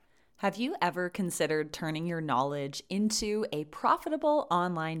Have you ever considered turning your knowledge into a profitable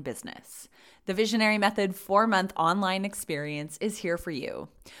online business? The Visionary Method 4-month online experience is here for you.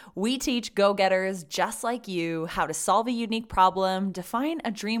 We teach go-getters just like you how to solve a unique problem, define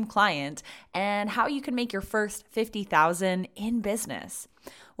a dream client, and how you can make your first $50,000 in business.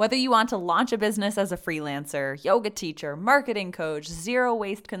 Whether you want to launch a business as a freelancer, yoga teacher, marketing coach, zero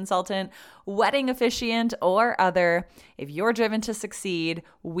waste consultant, wedding officiant, or other, if you're driven to succeed,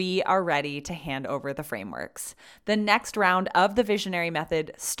 we are ready to hand over the frameworks. The next round of the Visionary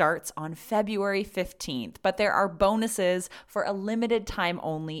Method starts on February 15th, but there are bonuses for a limited time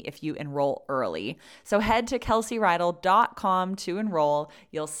only if you enroll early. So head to KelseyReidel.com to enroll.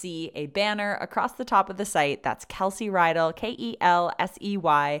 You'll see a banner across the top of the site. That's Kelsey Reidel,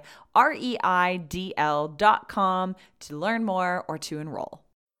 KelseyReidl.com to learn more or to enroll.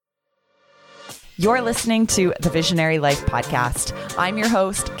 You're listening to the Visionary Life Podcast. I'm your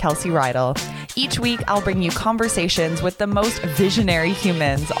host, Kelsey Reidel. Each week, I'll bring you conversations with the most visionary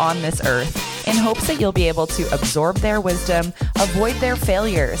humans on this earth in hopes that you'll be able to absorb their wisdom, avoid their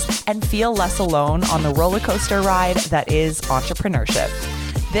failures, and feel less alone on the roller coaster ride that is entrepreneurship.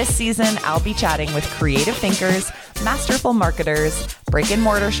 This season, I'll be chatting with creative thinkers, masterful marketers,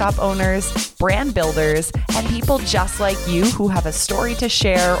 brick-and-mortar shop owners, brand builders, and people just like you who have a story to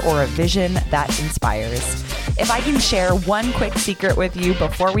share or a vision that inspires. If I can share one quick secret with you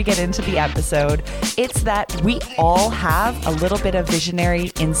before we get into the episode, it's that we all have a little bit of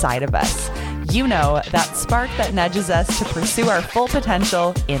visionary inside of us. You know, that spark that nudges us to pursue our full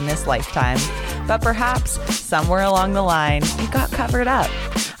potential in this lifetime. But perhaps somewhere along the line, it got covered up.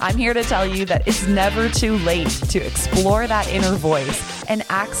 I'm here to tell you that it's never too late to explore that inner voice and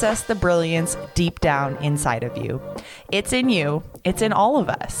access the brilliance deep down inside of you. It's in you. It's in all of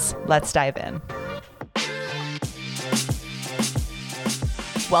us. Let's dive in.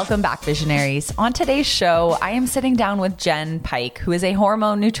 Welcome back, visionaries. On today's show, I am sitting down with Jen Pike, who is a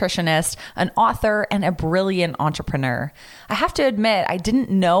hormone nutritionist, an author, and a brilliant entrepreneur. I have to admit, I didn't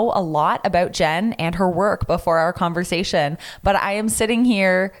know a lot about Jen and her work before our conversation, but I am sitting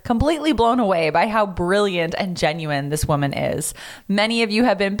here completely blown away by how brilliant and genuine this woman is. Many of you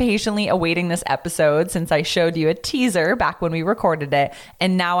have been patiently awaiting this episode since I showed you a teaser back when we recorded it,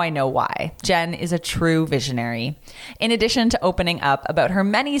 and now I know why. Jen is a true visionary. In addition to opening up about her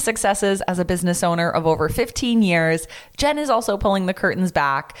many successes as a business owner of over 15 years, Jen is also pulling the curtains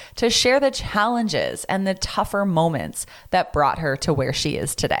back to share the challenges and the tougher moments that brought her to where she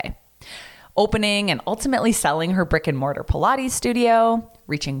is today. Opening and ultimately selling her brick and mortar Pilates studio,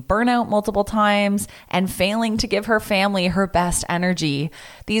 reaching burnout multiple times, and failing to give her family her best energy.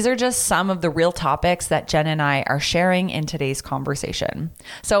 These are just some of the real topics that Jen and I are sharing in today's conversation.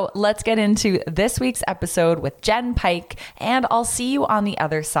 So let's get into this week's episode with Jen Pike, and I'll see you on the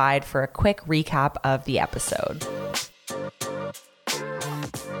other side for a quick recap of the episode.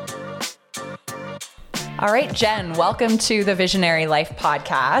 All right, Jen, welcome to the Visionary Life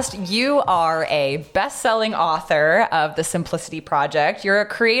Podcast. You are a best-selling author of The Simplicity Project. You're a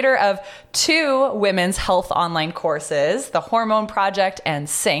creator of 2 women's health online courses, The Hormone Project and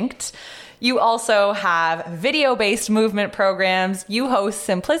Synced. You also have video-based movement programs. You host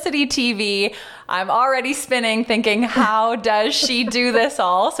Simplicity TV. I'm already spinning thinking, how does she do this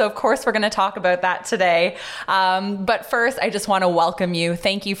all? So of course, we're going to talk about that today. But first, I just want to welcome you.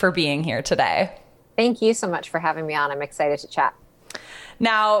 Thank you for being here today. Thank you so much for having me on. I'm excited to chat.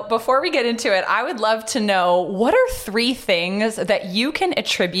 Now, before we get into it, I would love to know, what are 3 things that you can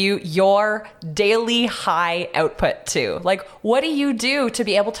attribute your daily high output to? Like, what do you do to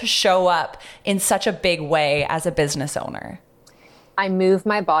be able to show up in such a big way as a business owner? I move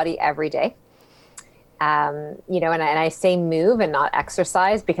my body every day. And I say move and not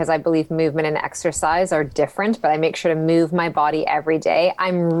exercise because I believe movement and exercise are different, but I make sure to move my body every day.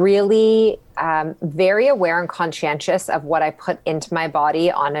 I'm really very aware and conscientious of what I put into my body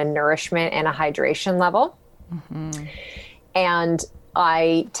on a nourishment and a hydration level. Mm-hmm. And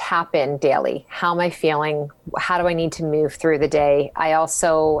I tap in daily. How am I feeling? How do I need to move through the day? I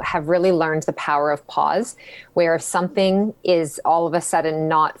also have really learned the power of pause, where if something is all of a sudden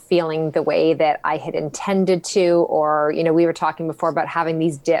not feeling the way that I had intended to, or, we were talking before about having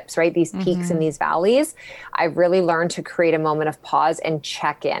these dips, right? These peaks and these valleys. I've really learned to create a moment of pause and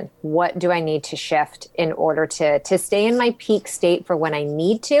check in. What do I need to shift in order to stay in my peak state for when I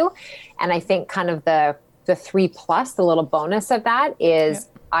need to? And I think kind of the 3+, the little bonus of that is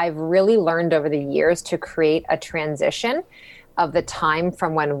I've really learned over the years to create a transition of the time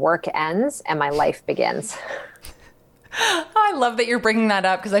from when work ends and my life begins. I love that you're bringing that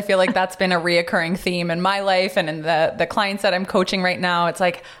up because I feel like that's been a reoccurring theme in my life and in the clients that I'm coaching right now. It's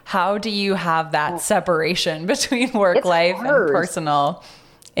like, how do you have that separation between work life and personal?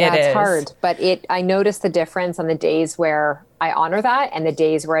 It's hard, but I notice the difference on the days where I honor that and the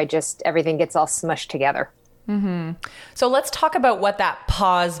days where everything gets all smushed together. Mm-hmm. So let's talk about what that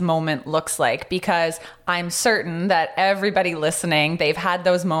pause moment looks like, because I'm certain that everybody listening, they've had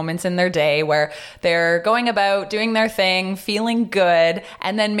those moments in their day where they're going about doing their thing, feeling good,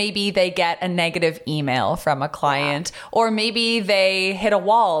 and then maybe they get a negative email from a client, or maybe they hit a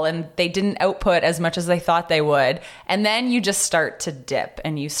wall and they didn't output as much as they thought they would. And then you just start to dip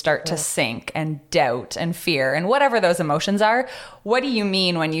and you start to sink and doubt and fear and whatever those emotions are. What do you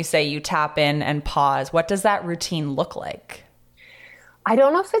mean when you say you tap in and pause? What does that routine look like? I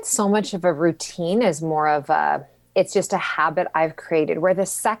don't know if it's so much of a routine as more of it's just a habit I've created where the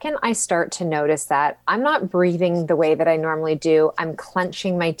second I start to notice that I'm not breathing the way that I normally do, I'm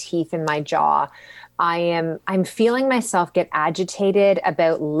clenching my teeth in my jaw. I'm feeling myself get agitated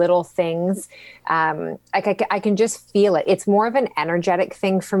about little things. I can just feel it. It's more of an energetic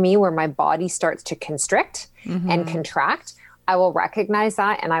thing for me where my body starts to constrict and contract. I will recognize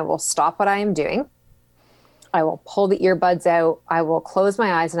that and I will stop what I am doing. I will pull the earbuds out. I will close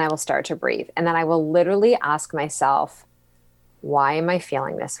my eyes and I will start to breathe. And then I will literally ask myself, why am I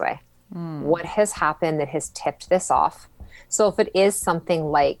feeling this way? What has happened that has tipped this off? So if it is something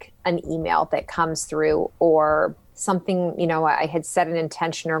like an email that comes through or something, I had set an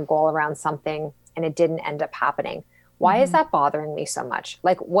intention or goal around something and it didn't end up happening. Why is that bothering me so much?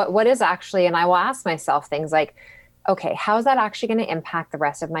 Like what is actually, and I will ask myself things like, okay, how is that actually going to impact the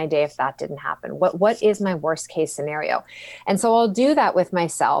rest of my day if that didn't happen? What is my worst case scenario? And so I'll do that with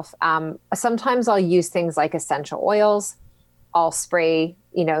myself. Sometimes I'll use things like essential oils. I'll spray,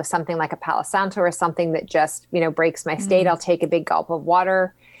 something like a Palo Santo or something that just, breaks my state. I'll take a big gulp of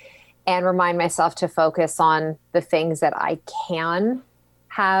water and remind myself to focus on the things that I can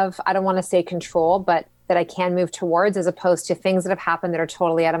have. I don't want to say control, but that I can move towards, as opposed to things that have happened that are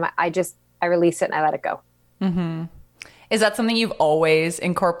totally out of I release it and I let it go. Mm-hmm. Is that something you've always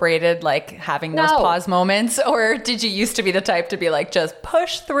incorporated, like having those pause moments? Or did you used to be the type to be like, just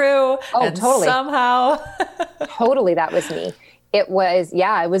push through and totally. Somehow? Totally. That was me. It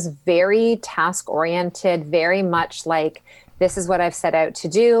was very task oriented, very much like, this is what I've set out to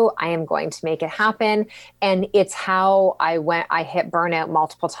do. I am going to make it happen. And it's how I hit burnout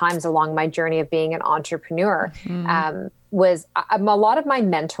multiple times along my journey of being an entrepreneur. A lot of my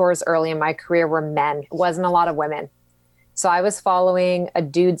mentors early in my career were men. It wasn't a lot of women. So I was following a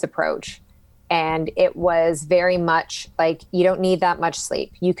dude's approach. And it was very much like, you don't need that much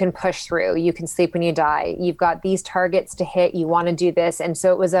sleep. You can push through. You can sleep when you die. You've got these targets to hit. You want to do this. And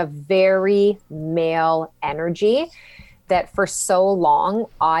so it was a very male energy that for so long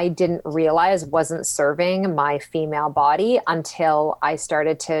I didn't realize wasn't serving my female body until I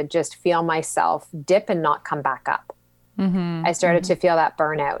started to just feel myself dip and not come back up. I started to feel that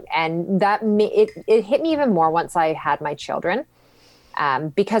burnout, and that it hit me even more once I had my children.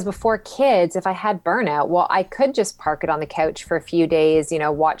 Because before kids, if I had burnout, well, I could just park it on the couch for a few days,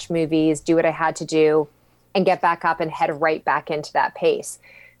 watch movies, do what I had to do, and get back up and head right back into that pace.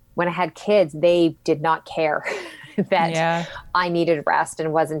 When I had kids, they did not care that I needed rest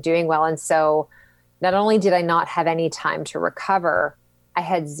and wasn't doing well. And so not only did I not have any time to recover, I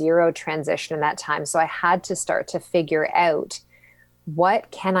had zero transition in that time. So I had to start to figure out,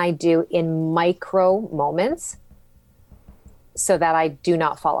 what can I do in micro moments so that I do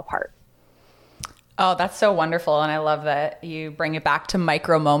not fall apart? Oh, that's so wonderful. And I love that you bring it back to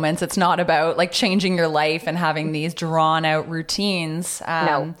micro moments. It's not about like changing your life and having these drawn out routines.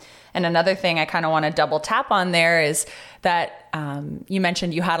 No. And another thing I kind of want to double tap on there is that you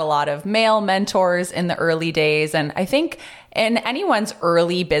mentioned you had a lot of male mentors in the early days. And I think in anyone's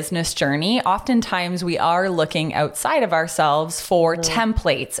early business journey, oftentimes we are looking outside of ourselves for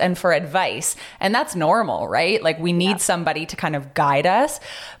templates and for advice. And that's normal, right? Like we need somebody to kind of guide us.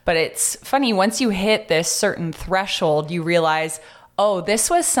 But it's funny, once you hit this certain threshold, you realize, oh, this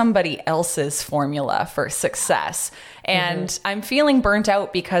was somebody else's formula for success. And I'm feeling burnt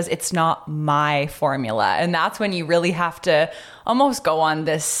out because it's not my formula. And that's when you really have to almost go on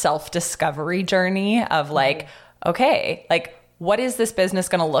this self-discovery journey of like, okay, like what is this business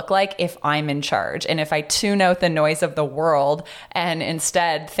going to look like if I'm in charge? And if I tune out the noise of the world and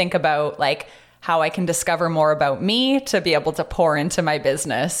instead think about like how I can discover more about me to be able to pour into my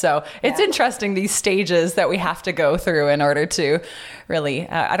business. So it's interesting, these stages that we have to go through in order to really,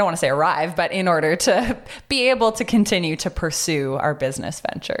 I don't want to say arrive, but in order to be able to continue to pursue our business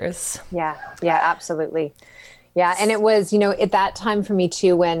ventures. Yeah, absolutely. Yeah. And it was, at that time for me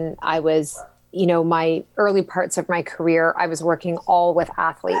too, when I was, my early parts of my career, I was working all with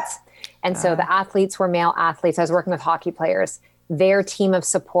athletes. And so the athletes were male athletes. I was working with hockey players. Their team of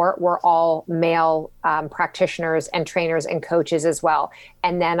support were all male practitioners and trainers and coaches as well.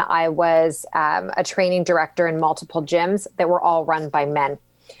 And then I was a training director in multiple gyms that were all run by men.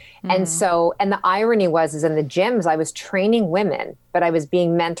 And so, and the irony is in the gyms, I was training women, but I was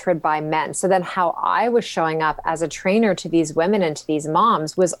being mentored by men. So then how I was showing up as a trainer to these women and to these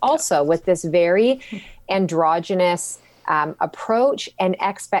moms was also with this very androgynous approach and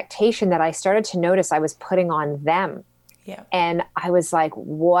expectation that I started to notice I was putting on them. Yeah. And I was like,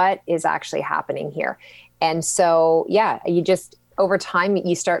 what is actually happening here? And so, you just, over time,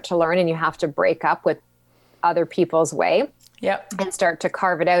 you start to learn and you have to break up with other people's way. Yep. And start to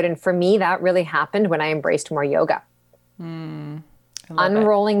carve it out. And for me, that really happened when I embraced more yoga.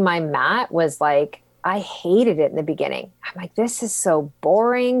 Unrolling my mat was like, I hated it in the beginning. I'm like, this is so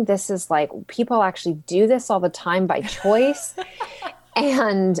boring. This is like, people actually do this all the time by choice.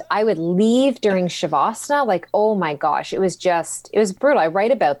 And I would leave during Shavasana, like, oh my gosh, it was brutal. I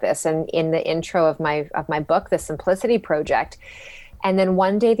write about this in the intro of my book, The Simplicity Project. And then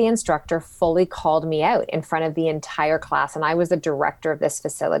one day the instructor fully called me out in front of the entire class. And I was the director of this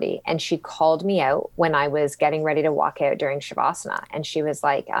facility. And she called me out when I was getting ready to walk out during Shavasana. And she was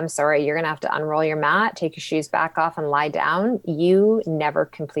like, I'm sorry, you're going to have to unroll your mat, take your shoes back off and lie down. You never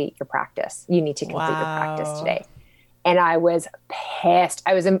complete your practice. You need to complete your practice today. And I was pissed.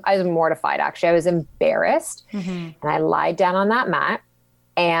 I was mortified, actually. I was embarrassed. And I lied down on that mat.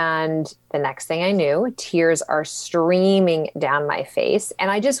 And the next thing I knew, tears are streaming down my face. And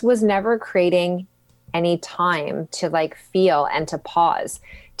I just was never creating any time to like feel and to pause.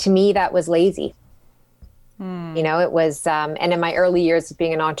 To me, that was lazy. It was, and in my early years of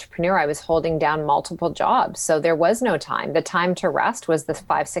being an entrepreneur, I was holding down multiple jobs. So there was no time. The time to rest was the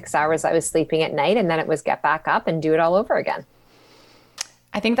 5-6 hours I was sleeping at night. And then it was get back up and do it all over again.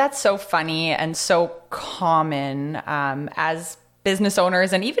 I think that's so funny and so common as business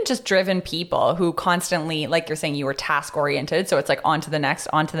owners and even just driven people who constantly, like you're saying, you were task oriented. So it's like on to the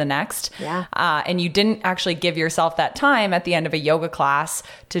next. Yeah. And you didn't actually give yourself that time at the end of a yoga class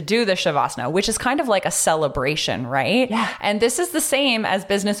to do the Shavasana, which is kind of like a celebration, right? Yeah. And this is the same as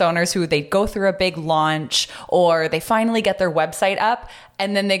business owners who they go through a big launch or they finally get their website up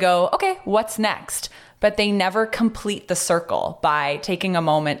and then they go, okay, what's next? But they never complete the circle by taking a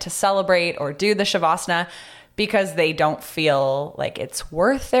moment to celebrate or do the Shavasana, because they don't feel like it's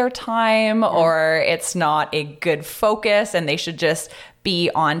worth their time or it's not a good focus and they should just be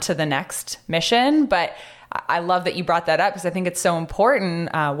on to the next mission. But I love that you brought that up because I think it's so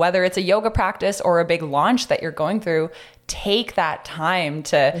important, whether it's a yoga practice or a big launch that you're going through, take that time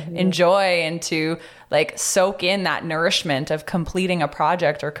to enjoy and to like soak in that nourishment of completing a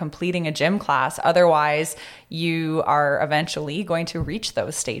project or completing a gym class. Otherwise, you are eventually going to reach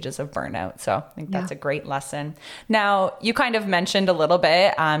those stages of burnout. So I think that's a great lesson. Now, you kind of mentioned a little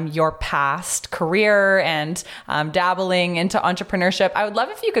bit your past career and dabbling into entrepreneurship. I would love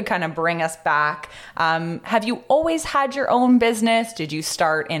if you could kind of bring us back. Have you always had your own business? Did you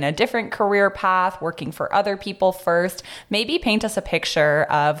start in a different career path, working for other people first? Maybe paint us a picture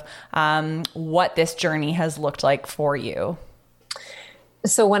of what this journey has looked like for you.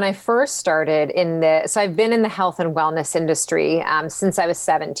 So when I first started so I've been in the health and wellness industry since I was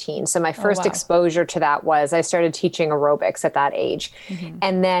 17. So my first exposure to that was I started teaching aerobics at that age.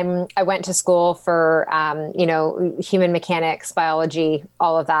 And then I went to school for, human mechanics, biology,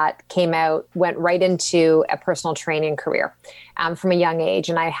 all of that, came out, went right into a personal training career from a young age.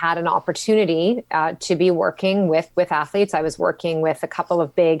 And I had an opportunity to be working with athletes. I was working with a couple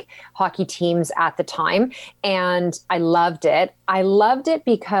of big hockey teams at the time, and I loved it. I loved it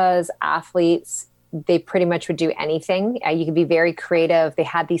because athletes, they pretty much would do anything. You could be very creative. They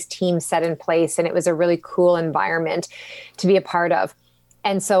had these teams set in place, and it was a really cool environment to be a part of.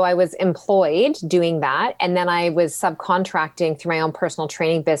 And so I was employed doing that. And then I was subcontracting through my own personal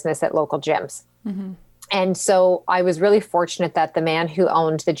training business at local gyms. And so I was really fortunate that the man who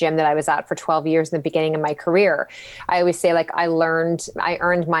owned the gym that I was at for 12 years in the beginning of my career, I always say, like, I earned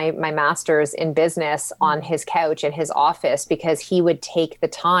my master's in business on his couch in his office, because he would take the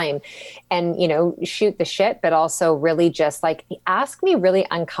time and, shoot the shit, but also really just like ask me really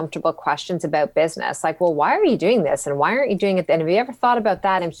uncomfortable questions about business. Like, well, why are you doing this? And why aren't you doing it then? Have you ever thought about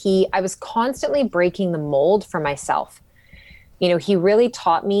that? And I was constantly breaking the mold for myself. He really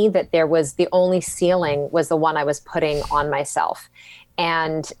taught me that the only ceiling was the one I was putting on myself.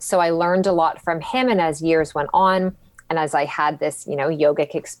 And so I learned a lot from him. And as years went on, And as I had this,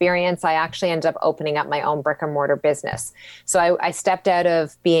 yogic experience, I actually ended up opening up my own brick and mortar business. So I stepped out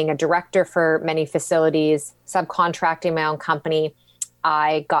of being a director for many facilities, subcontracting my own company.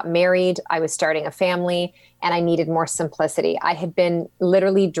 I got married, I was starting a family, and I needed more simplicity. I had been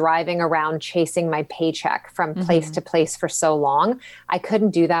literally driving around chasing my paycheck from place to place for so long. I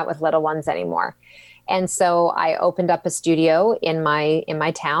couldn't do that with little ones anymore. And so I opened up a studio in my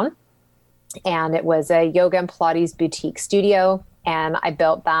town, and it was a yoga and Pilates boutique studio. And I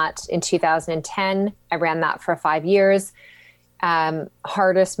built that in 2010. I ran that for 5 years.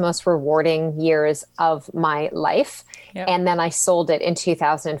 Hardest, most rewarding years of my life. Yep. And then I sold it in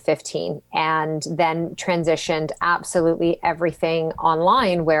 2015 and then transitioned absolutely everything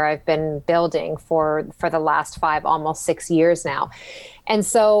online, where I've been building for the last 5, almost 6 years now. And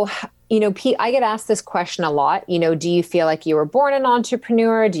so, Pete, I get asked this question a lot. Do you feel like you were born an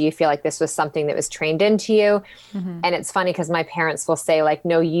entrepreneur? Do you feel like this was something that was trained into you? And it's funny because my parents will say, like,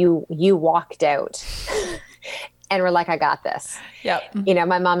 no, you walked out. And we're like, I got this. Yep.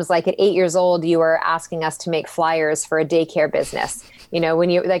 My mom's like, at 8 years old, you were asking us to make flyers for a daycare business. When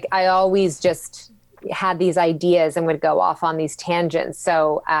you I always just had these ideas and would go off on these tangents.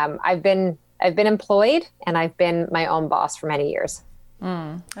 So I've been employed, and I've been my own boss for many years.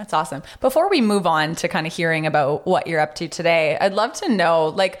 That's awesome. Before we move on to kind of hearing about what you're up to today, I'd love to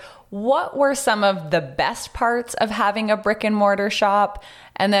know, what were some of the best parts of having a brick and mortar shop?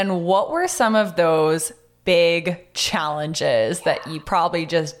 And then what were some of those big challenges that you probably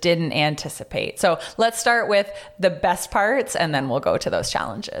just didn't anticipate? So let's start with the best parts, and then we'll go to those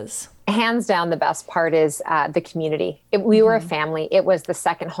challenges. Hands down, the best part is the community. We were a family. It was the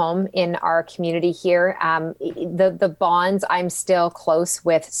second home in our community here. The bonds, I'm still close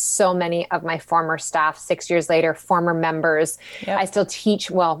with so many of my former staff 6 years later, former members. Yep. I still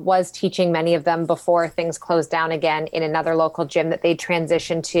was teaching many of them before things closed down again in another local gym that they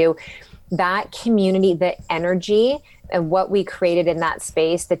transitioned to. That community, the energy and what we created in that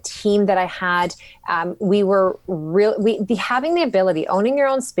space, the team that I had, we were having the ability, owning your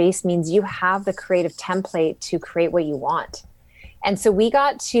own space means you have the creative template to create what you want. And so we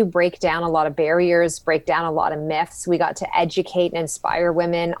got to break down a lot of barriers, break down a lot of myths. We got to educate and inspire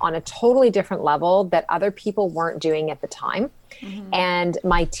women on a totally different level that other people weren't doing at the time. And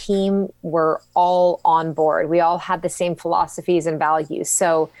my team were all on board. We all had the same philosophies and values.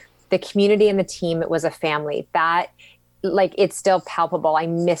 So the community and the team, it was a family. That, it's still palpable. I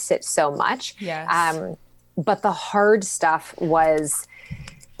miss it so much. Yes. But the hard stuff was,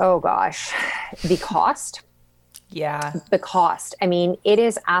 the cost. Yeah. The cost. I mean, it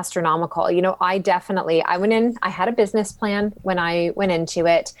is astronomical. I went in, I had a business plan when I went into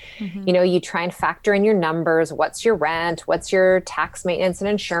it. You try and factor in your numbers. What's your rent? What's your tax, maintenance, and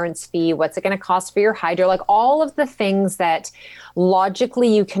insurance fee? What's it going to cost for your hydro? All of the things that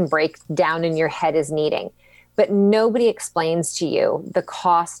logically you can break down in your head as needing. But nobody explains to you the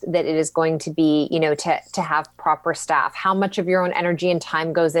cost that it is going to be, to have proper staff, how much of your own energy and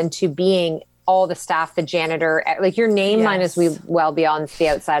time goes into being all the staff, the janitor, your name yes. might as well be on the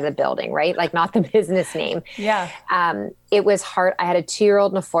outside of the building, right? Not the business name. Yeah. It was hard. I had a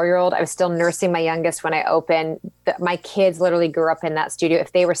 2-year-old and a 4-year-old. I was still nursing my youngest when I opened. My kids literally grew up in that studio.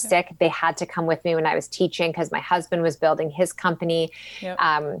 If they were sick, they had to come with me when I was teaching because my husband was building his company. Yep.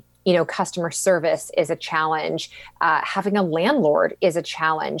 Customer service is a challenge. Having a landlord is a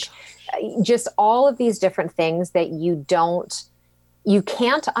challenge. Just all of these different things that you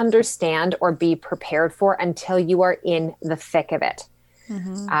can't understand or be prepared for until you are in the thick of it.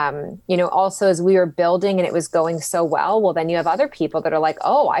 Also, as we were building and it was going so well, then you have other people that are like,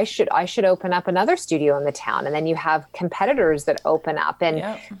 oh, I should open up another studio in the town. And then you have competitors that open up. And,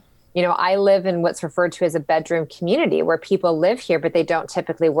 I live in what's referred to as a bedroom community where people live here, but they don't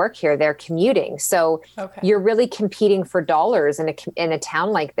typically work here. They're commuting. So you're really competing for dollars in a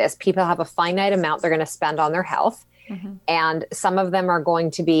town like this. People have a finite amount they're going to spend on their health. And some of them are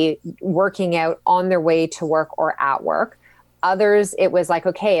going to be working out on their way to work or at work. Others, it was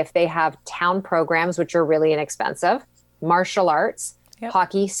okay, if they have town programs, which are really inexpensive, martial arts,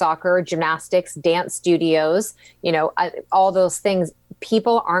 hockey, soccer, gymnastics, dance studios, all those things,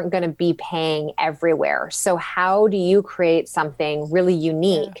 people aren't going to be paying everywhere. So how do you create something really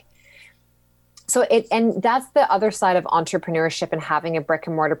unique? So and that's the other side of entrepreneurship and having a brick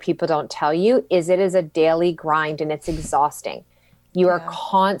and mortar people don't tell you is it is a daily grind and it's exhausting. You are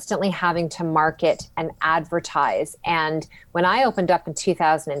constantly having to market and advertise. And when I opened up in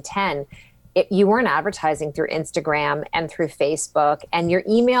 2010, you weren't advertising through Instagram and through Facebook, and your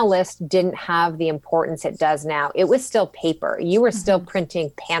email list didn't have the importance it does now. It was still paper. You were still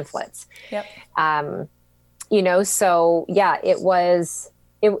printing pamphlets. So yeah, it was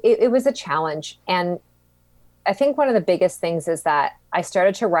a challenge. And I think one of the biggest things is that I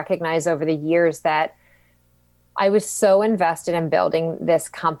started to recognize over the years that I was so invested in building this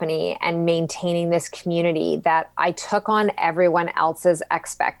company and maintaining this community that I took on everyone else's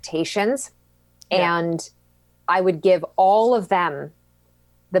expectations, and I would give all of them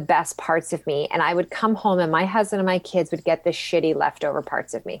the best parts of me. And I would come home and my husband and my kids would get the shitty leftover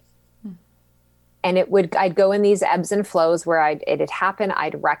parts of me. And I'd go in these ebbs and flows where it'd happen.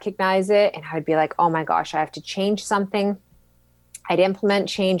 I'd recognize it and I would be like, oh my gosh, I have to change something. I'd implement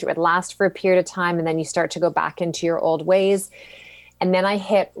change. It would last for a period of time. And then you start to go back into your old ways. And then I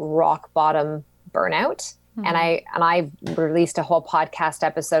hit rock bottom burnout. Mm-hmm. And I released a whole podcast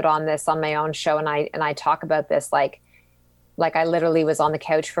episode on this on my own show. And I talk about this, like I literally was on the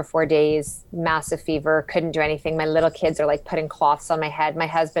couch for 4 days, massive fever, couldn't do anything. My little kids are like putting cloths on my head. My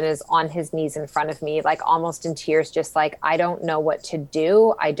husband is on his knees in front of me, like almost in tears, just like, I don't know what to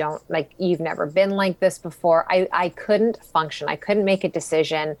do. I don't, like, you've never been like this before. I couldn't function. I couldn't make a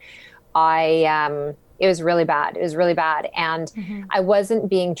decision. It was really bad. It was really bad. And mm-hmm. I wasn't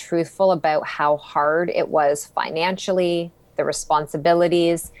being truthful about how hard it was financially, the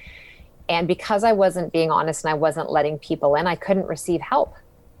responsibilities. And because I wasn't being honest and I wasn't letting people in, I couldn't receive help.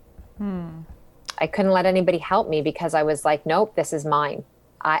 I couldn't let anybody help me because I was like, nope, this is mine.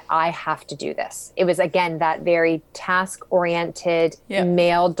 I have to do this. It was, again, that very task-oriented,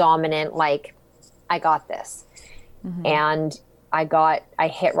 male-dominant, like, I got this. Mm-hmm. And I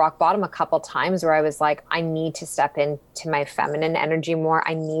hit rock bottom a couple times where I was like, I need to step into my feminine energy more.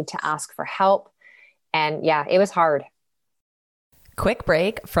 I need to ask for help. And yeah, it was hard. Quick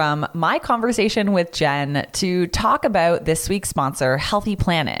break from my conversation with Jen to talk about this week's sponsor, Healthy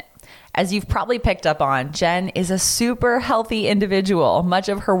Planet. As you've probably picked up on, Jen is a super healthy individual. Much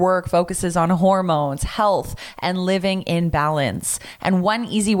of her work focuses on hormones, health, and living in balance. And one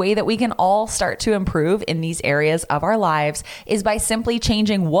easy way that we can all start to improve in these areas of our lives is by simply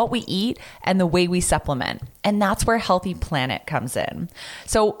changing what we eat and the way we supplement. And that's where Healthy Planet comes in.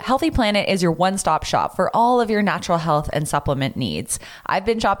 So Healthy Planet is your one-stop shop for all of your natural health and supplement needs. I've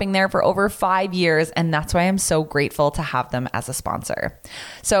been shopping there for over 5 years, and that's why I'm so grateful to have them as a sponsor.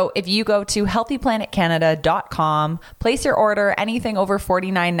 So if you go to healthyplanetcanada.com, place your order, anything over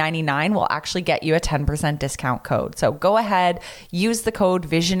 $49.99 will actually get you a 10% discount code. So go ahead, use the code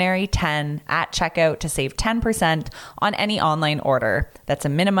Visionary10 at checkout to save 10% on any online order. That's a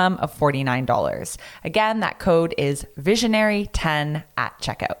minimum of $49. Again, that code is Visionary10 at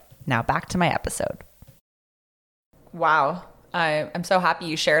checkout. Now back to my episode. Wow. I'm so happy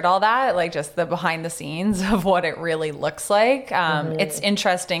you shared all that, like just the behind the scenes of what it really looks like. It's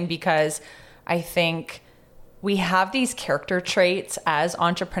interesting because I think we have these character traits as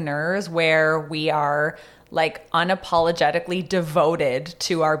entrepreneurs where we are like unapologetically devoted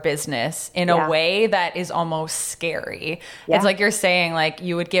to our business in a way that is almost scary. Yeah. It's like you're saying, like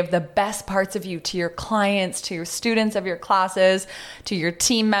you would give the best parts of you to your clients, to your students of your classes, to your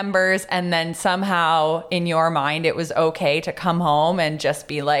team members. And then somehow in your mind, it was okay to come home and just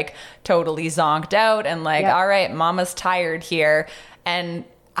be like totally zonked out and like, all right, mama's tired here. And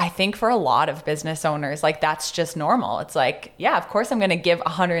I think for a lot of business owners, like that's just normal. It's like, yeah, of course I'm going to give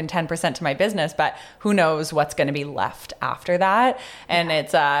 110% to my business, but who knows what's going to be left after that. And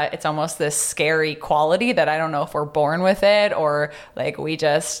it's almost this scary quality that I don't know if we're born with it or like we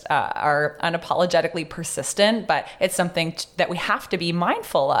just are unapologetically persistent, but it's something that we have to be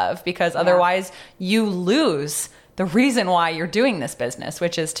mindful of because otherwise you lose the reason why you're doing this business,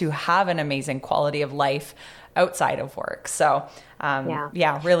 which is to have an amazing quality of life outside of work. So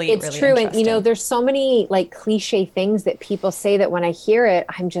really, it's really true. And there's so many like cliche things that people say that when I hear it,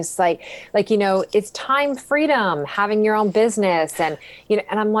 I'm just like, it's time freedom, having your own business. And,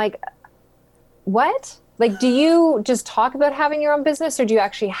 and I'm like, what? Like, do you just talk about having your own business or do you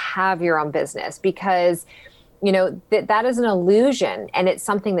actually have your own business? Because that is an illusion and it's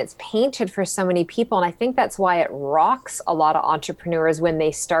something that's painted for so many people. And I think that's why it rocks a lot of entrepreneurs when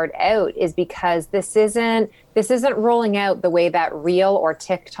they start out is because this isn't rolling out the way that Reel or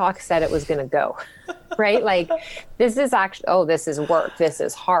TikTok said it was going to go, right? Like this is actually, this is work. This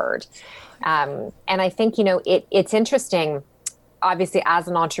is hard. And I think, it's interesting, obviously as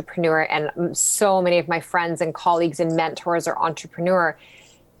an entrepreneur and so many of my friends and colleagues and mentors are entrepreneur,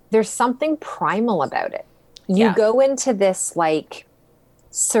 there's something primal about it. You go into this like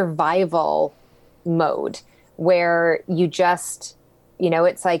survival mode where you just,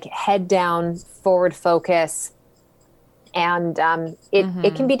 it's like head down, forward focus, and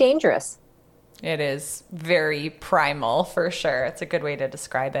it can be dangerous. It is very primal for sure. It's a good way to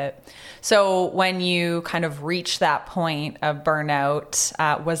describe it. So when you kind of reached that point of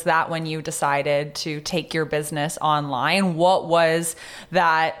burnout, was that when you decided to take your business online? What was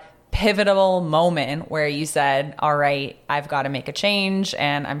that pivotal moment where you said, all right, I've got to make a change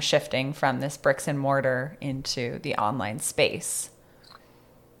and I'm shifting from this bricks and mortar into the online space?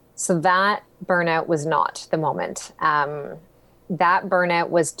 So that burnout was not the moment. That burnout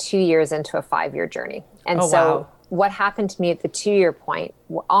was 2 years into a 5-year journey. And wow. What happened to me at the 2-year point,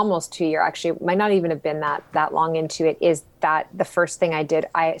 almost 2 year, actually, might not even have been that long into it, is that the first thing I did,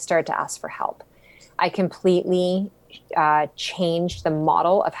 I started to ask for help. I completely changed the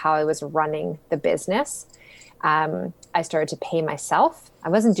model of how I was running the business. I started to pay myself. I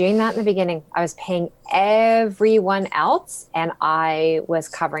wasn't doing that in the beginning. I was paying everyone else, and I was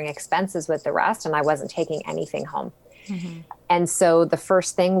covering expenses with the rest, and I wasn't taking anything home. Mm-hmm. And so the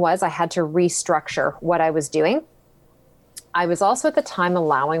first thing was I had to restructure what I was doing. I was also at the time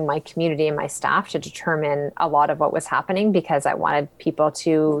allowing my community and my staff to determine a lot of what was happening, because I wanted people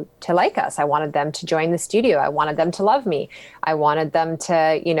to like us. I wanted them to join the studio. I wanted them to love me. I wanted them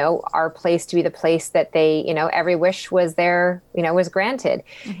to, our place to be the place that they, every wish was there, was granted.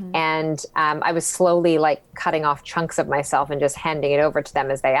 Mm-hmm. And I was slowly cutting off chunks of myself and just handing it over to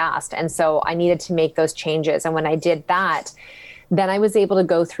them as they asked. And so I needed to make those changes. And when I did that, then I was able to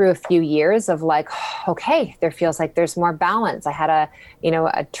go through a few years of okay, there feels like there's more balance. I had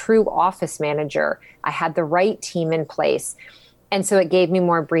a true office manager. I had the right team in place. And so it gave me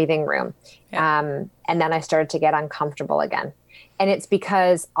more breathing room. Yeah. And then I started to get uncomfortable again. And it's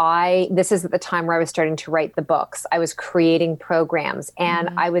because this is at the time where I was starting to write the books. I was creating programs, and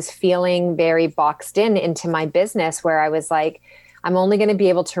I was feeling very boxed into my business, where I was like, I'm only going to be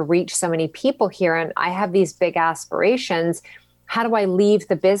able to reach so many people here. And I have these big aspirations. How do I leave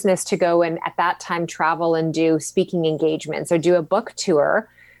the business to go and at that time travel and do speaking engagements or do a book tour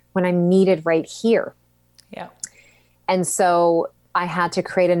when I'm needed right here? Yeah. And so I had to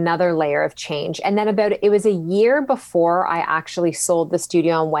create another layer of change. And then it was a year before I actually sold the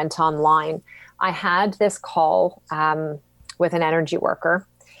studio and went online. I had this call with an energy worker,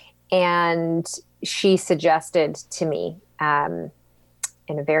 and she suggested to me,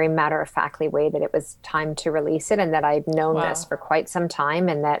 in a very matter-of-factly way, that it was time to release it, and that I'd known this for quite some time,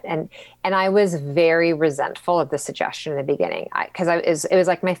 and I was very resentful of the suggestion in the beginning, because it was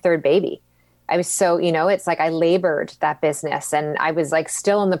like my third baby. I was so, it's like I labored that business, and I was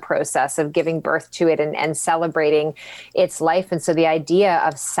still in the process of giving birth to it and celebrating its life. And so the idea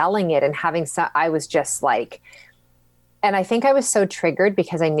of selling it and having I was just and I think I was so triggered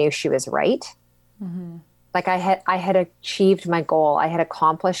because I knew she was right. Mm-hmm. I had achieved my goal. I had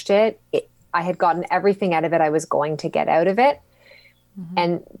accomplished it. I had gotten everything out of it I was going to get out of it.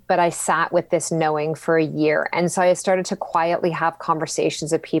 Mm-hmm. But I sat with this knowing for a year. And so I started to quietly have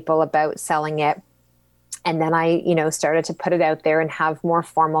conversations with people about selling it. And then I, started to put it out there and have more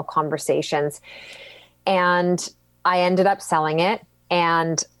formal conversations. And I ended up selling it.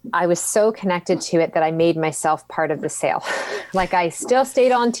 And I was so connected to it that I made myself part of the sale. I still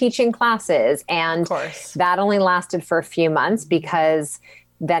stayed on teaching classes, and that only lasted for a few months, because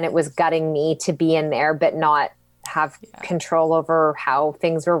then it was gutting me to be in there, but not have control over how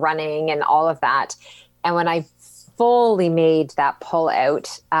things were running and all of that. And when I fully made that pull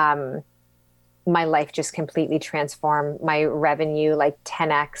out, my life just completely transformed. My revenue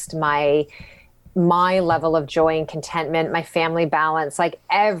 10x'd, my level of joy and contentment, my family balance,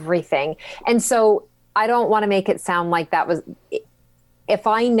 everything. And so I don't want to make it sound like that was, if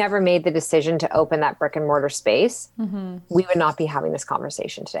I never made the decision to open that brick and mortar space, mm-hmm. we would not be having this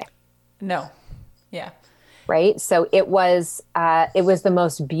conversation today. No. Yeah. Right. So it was the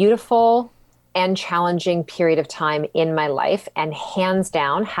most beautiful and challenging period of time in my life. And hands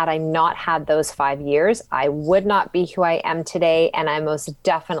down, had I not had those 5 years, I would not be who I am today. And I most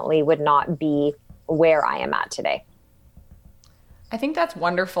definitely would not be where I am at today. I think that's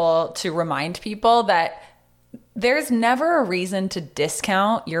wonderful to remind people that there's never a reason to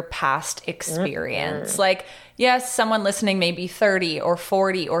discount your past experience. Mm-hmm. Yes, someone listening may be 30 or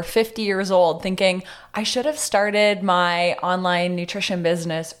 40 or 50 years old thinking, I should have started my online nutrition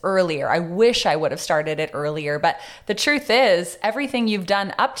business earlier. I wish I would have started it earlier. But the truth is, everything you've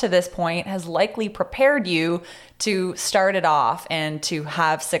done up to this point has likely prepared you to start it off and to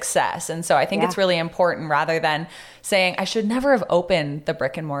have success. And so I think it's really important, rather than saying, I should never have opened the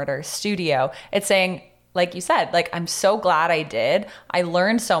brick and mortar studio. It's saying, like you said, I'm so glad I did. I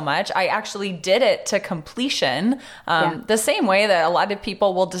learned so much. I actually did it to completion. The same way that a lot of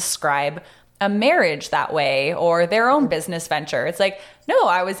people will describe a marriage that way, or their own business venture. It's No,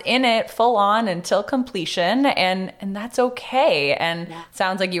 I was in it full on until completion, and that's okay. And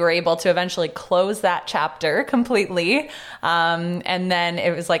sounds like you were able to eventually close that chapter completely. And then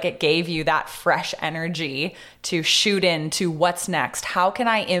it was like it gave you that fresh energy to shoot into what's next. How can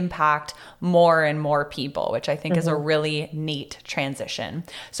I impact more and more people, which I think is a really neat transition.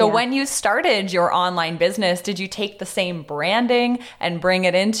 So when you started your online business, did you take the same branding and bring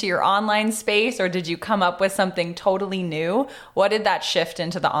it into your online space, or did you come up with something totally new? What did that shift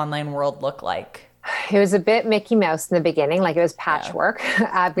into the online world look like? It was a bit Mickey Mouse in the beginning, like it was patchwork,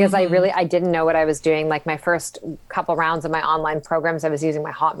 because I didn't know what I was doing. Like my first couple rounds of my online programs, I was using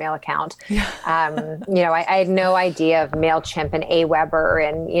my Hotmail account. I had no idea of MailChimp and Aweber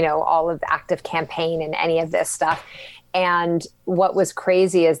and, all of the Active Campaign and any of this stuff. And what was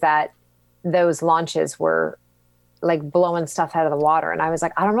crazy is that those launches were like blowing stuff out of the water. And I was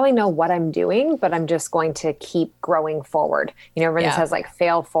like, I don't really know what I'm doing, but I'm just going to keep growing forward. Everyone says like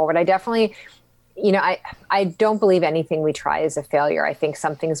fail forward. I definitely... I don't believe anything we try is a failure. I think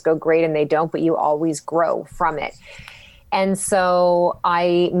some things go great and they don't, but you always grow from it. And so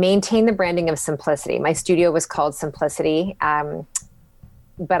I maintained the branding of Simplicity. My studio was called Simplicity,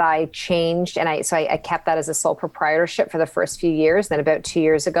 but I changed and I kept that as a sole proprietorship for the first few years. Then about 2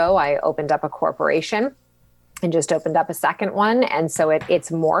 years ago, I opened up a corporation and just opened up a second one. And so it's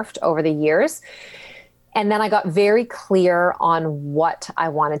morphed over the years. And then I got very clear on what I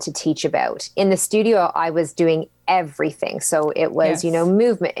wanted to teach about. In the studio, I was doing everything. So it was,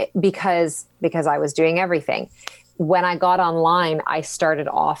 movement because I was doing everything. When I got online, I started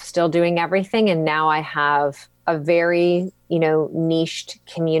off still doing everything. And now I have a very, niched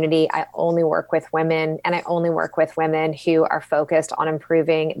community. I only work with women, and I only work with women who are focused on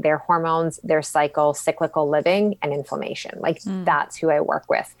improving their hormones, their cycle, cyclical living, and inflammation. That's who I work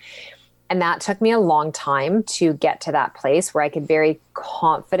with. And that took me a long time to get to that place where I could very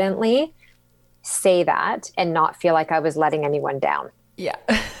confidently say that and not feel like I was letting anyone down. Yeah.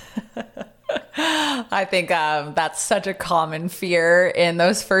 I think that's such a common fear in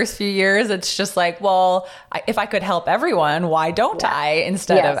those first few years. It's just like, well, if I could help everyone, why don't I?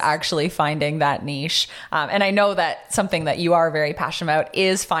 Instead of actually finding that niche. And I know that something that you are very passionate about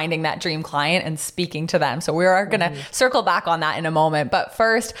is finding that dream client and speaking to them. So we are going to circle back on that in a moment. But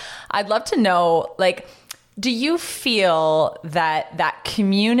first, I'd love to know, do you feel that that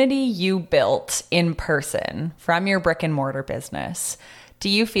community you built in person from your brick and mortar business, do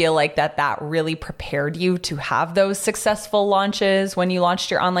you feel like that really prepared you to have those successful launches when you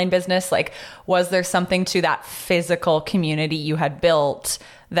launched your online business? Was there something to that physical community you had built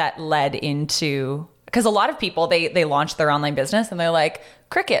that led into, because a lot of people, they launch their online business and they're like,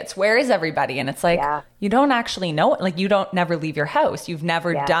 crickets, where is everybody? And it's like, you don't actually know it. You don't never leave your house. You've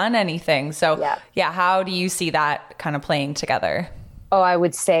never done anything. So how do you see that kind of playing together? Oh, I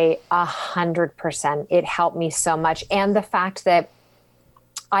would say 100%. It helped me so much. And the fact that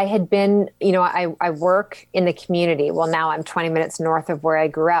I had been, I work in the community. Well, now I'm 20 minutes north of where I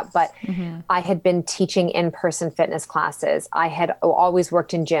grew up, but I had been teaching in-person fitness classes. I had always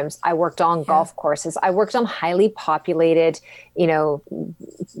worked in gyms. I worked on golf courses. I worked on highly populated,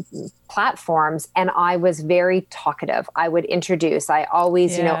 platforms. And I was very talkative. I would introduce, I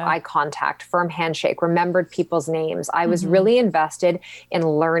always, eye contact, firm handshake, remembered people's names. I was really invested in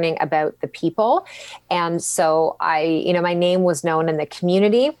learning about the people. And so my name was known in the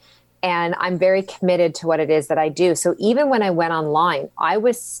community. And I'm very committed to what it is that I do. So even when I went online, I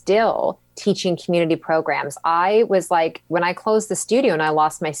was still teaching community programs. I was like, when I closed the studio and I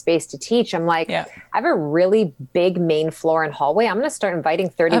lost my space to teach, I'm like, I have a really big main floor and hallway. I'm going to start inviting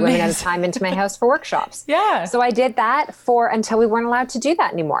 30 women at a time into my house for workshops. So I did that until we weren't allowed to do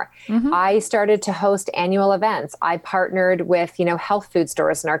that anymore. I started to host annual events. I partnered with, health food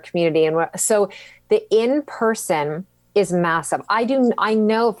stores in our community. And so the in-person is massive. I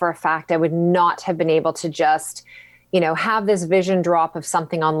know for a fact I would not have been able to just, have this vision drop of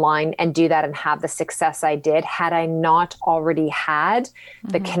something online and do that and have the success I did had I not already had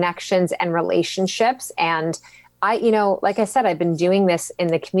the connections and relationships. And I, like I said, I've been doing this in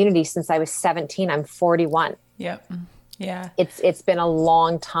the community since I was 17. I'm 41. It's been a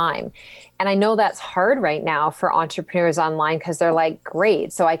long time. And I know that's hard right now for entrepreneurs online because they're like,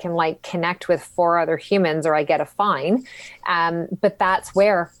 great, so I can connect with 4 other humans or I get a fine. But that's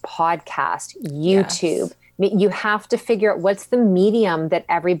where podcast, YouTube, you have to figure out what's the medium that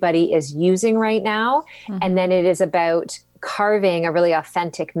everybody is using right now. And then it is about carving a really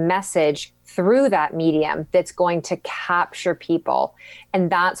authentic message through that medium that's going to capture people.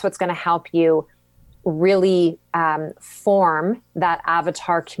 And that's what's going to help you really form that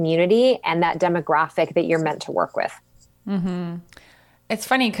avatar community and that demographic that you're meant to work with. It's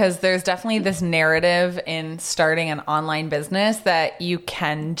funny because there's definitely this narrative in starting an online business that you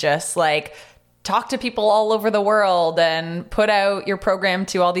can just like talk to people all over the world and put out your program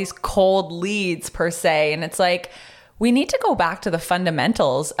to all these cold leads per se. And it's like, we need to go back to the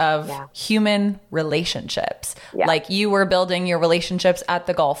fundamentals of human relationships. Yeah. Like you were building your relationships at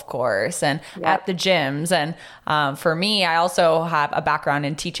the golf course and at the gyms. And for me, I also have a background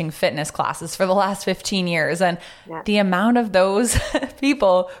in teaching fitness classes for the last 15 years. And the amount of those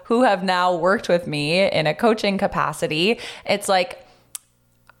people who have now worked with me in a coaching capacity, it's like,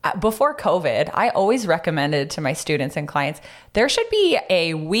 before COVID, I always recommended to my students and clients, there should be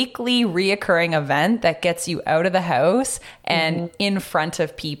a weekly reoccurring event that gets you out of the house and in front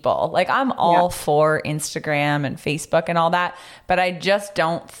of people. Like I'm all for Instagram and Facebook and all that, but I just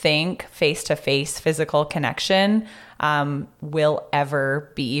don't think face-to-face physical connection will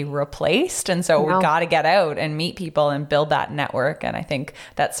ever be replaced. And so we got to get out and meet people and build that network. And I think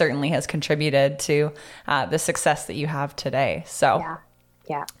that certainly has contributed to the success that you have today. So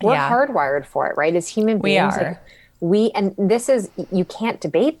yeah, we're hardwired for it, right? As human beings, and this is, you can't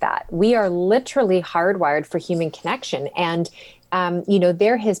debate that. We are literally hardwired for human connection. And,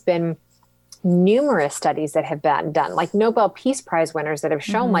 there has been numerous studies that have been done, like Nobel Peace Prize winners that have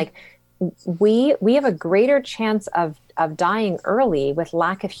shown like we have a greater chance of dying early with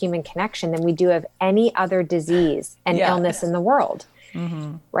lack of human connection than we do of any other disease and illness in the world.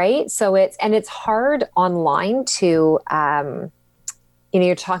 Right. So it's hard online to,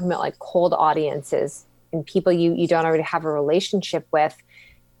 you're talking about like cold audiences and people you don't already have a relationship with.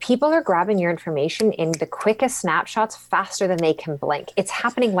 People are grabbing your information in the quickest snapshots faster than they can blink. It's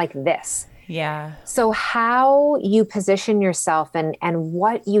happening like this. Yeah. So how you position yourself and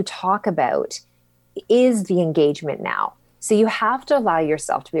what you talk about is the engagement now. So you have to allow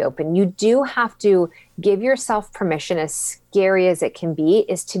yourself to be open. You do have to give yourself permission, as scary as it can be,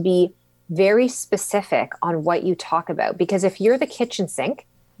 is to be very specific on what you talk about. Because if you're the kitchen sink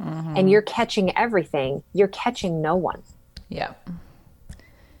and you're catching everything, you're catching no one. Yeah.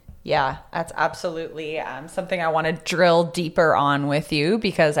 Yeah, that's absolutely something I want to drill deeper on with you,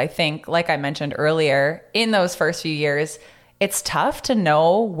 because I think, like I mentioned earlier, in those first few years, it's tough to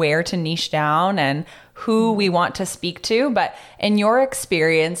know where to niche down and who we want to speak to. But in your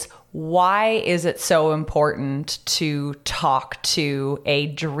experience, why is it so important to talk to a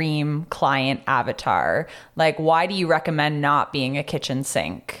dream client avatar? Like, why do you recommend not being a kitchen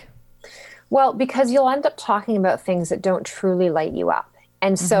sink? Well, because you'll end up talking about things that don't truly light you up.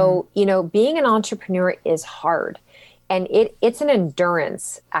 And so, being an entrepreneur is hard, and it's an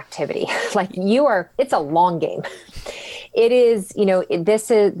endurance activity. Like it's a long game. It is,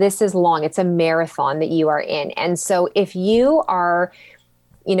 this is long. It's a marathon that you are in. And so if you are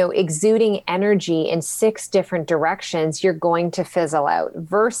exuding energy in 6 different directions, you're going to fizzle out,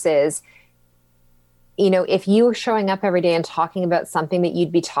 versus, if you were showing up every day and talking about something that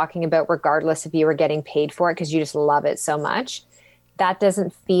you'd be talking about regardless if you were getting paid for it because you just love it so much, that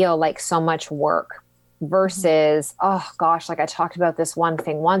doesn't feel like so much work, versus, oh gosh, like I talked about this one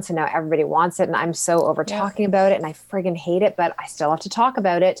thing once and now everybody wants it and I'm so over talking about it and I friggin' hate it, but I still have to talk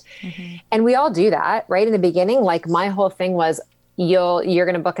about it. And we all do that, right? In the beginning, like my whole thing was, you're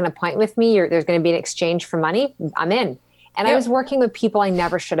going to book an appointment with me. There's going to be an exchange for money. I'm in. And I was working with people I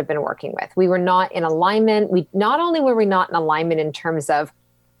never should have been working with. We were not in alignment. Not only were we not in alignment in terms of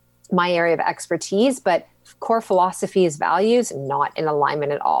my area of expertise, but core philosophies, values, not in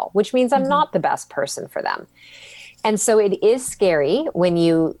alignment at all, which means I'm not the best person for them. And so it is scary when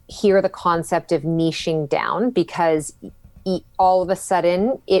you hear the concept of niching down, because all of a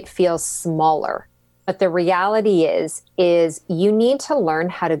sudden it feels smaller. But the reality is you need to learn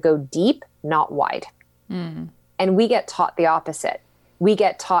how to go deep, not wide. And we get taught the opposite. We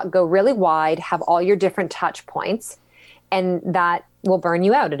get taught go really wide, have all your different touch points, and that will burn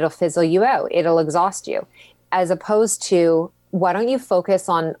you out. It'll fizzle you out. It'll exhaust you. As opposed to, why don't you focus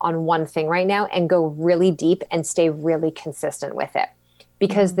on one thing right now and go really deep and stay really consistent with it?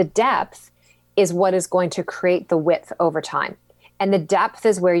 Because the depth is what is going to create the width over time. And the depth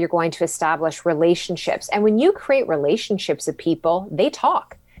is where you're going to establish relationships. And when you create relationships with people, they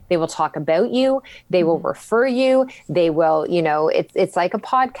talk. They will talk about you. They will refer you. They will, it's like a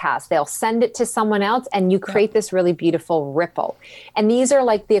podcast. They'll send it to someone else and you create this really beautiful ripple. And these are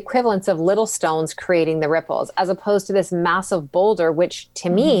like the equivalents of little stones creating the ripples, as opposed to this massive boulder, which to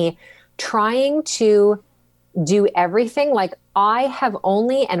me, trying to do everything, like I have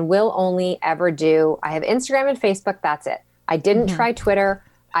only and will only ever do, I have Instagram and Facebook, that's it. I didn't try Twitter.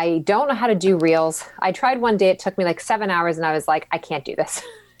 I don't know how to do reels. I tried one day, it took me like 7 hours and I was like, I can't do this.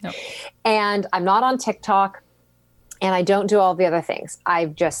 Nope. And I'm not on TikTok. And I don't do all the other things.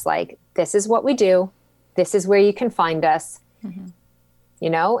 I've just like, this is what we do. This is where you can find us, you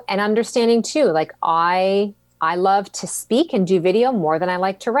know, and understanding too, like I love to speak and do video more than I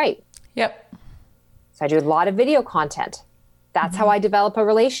like to write. Yep. So I do a lot of video content. That's how I develop a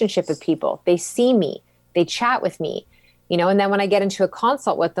relationship with people. They see me, they chat with me, you know, and then when I get into a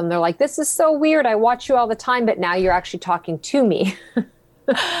consult with them, they're like, this is so weird. I watch you all the time, but now you're actually talking to me.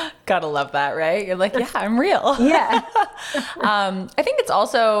 Gotta love that, right? You're like, yeah, I'm real. Yeah. I think it's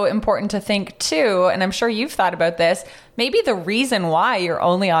also important to think too, and I'm sure you've thought about this, maybe the reason why you're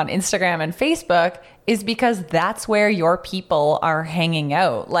only on Instagram and Facebook is because that's where your people are hanging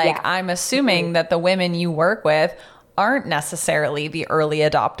out. Like, I'm assuming that the women you work with aren't necessarily the early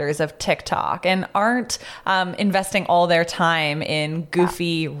adopters of TikTok and aren't investing all their time in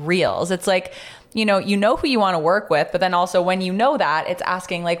goofy reels. It's like, you know who you want to work with, but then also when you know that, it's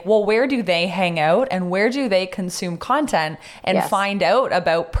asking like, well, where do they hang out and where do they consume content and find out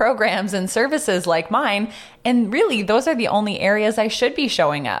about programs and services like mine? And really, those are the only areas I should be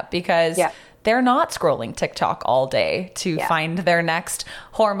showing up because they're not scrolling TikTok all day to find their next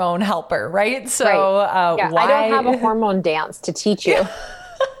hormone helper, right? So why? I don't have a hormone dance to teach you.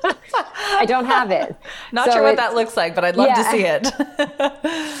 I don't have it. Not sure what that looks like, but I'd love to see it.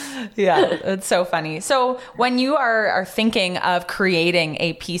 Yeah, it's so funny. So when you are thinking of creating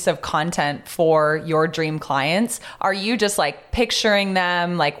a piece of content for your dream clients, are you just like picturing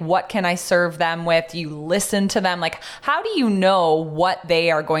them? Like, what can I serve them with? You listen to them. Like, how do you know what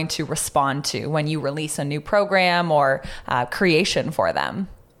they are going to respond to when you release a new program or creation for them?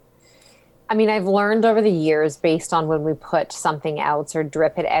 I mean, I've learned over the years based on when we put something out or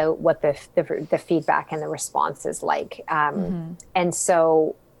drip it out, what the feedback and the response is like. And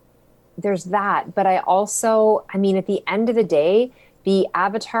so there's that. But I mean, at the end of the day, the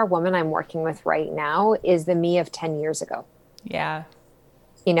avatar woman I'm working with right now is the me of 10 years ago. Yeah.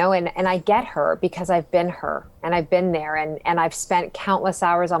 You know, and I get her because I've been her and I've been there and I've spent countless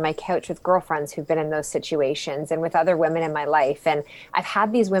hours on my couch with girlfriends who've been in those situations and with other women in my life. And I've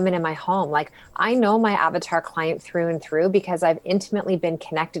had these women in my home. Like, I know my avatar client through and through because I've intimately been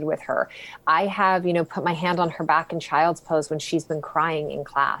connected with her. I have, you know, put my hand on her back in child's pose when she's been crying in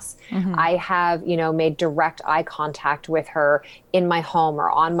class. I have, you know, made direct eye contact with her in my home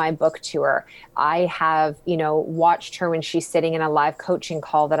or on my book tour. I have, you know, watched her when she's sitting in a live coaching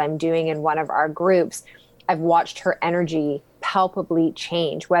call that I'm doing in one of our groups. I've watched her energy palpably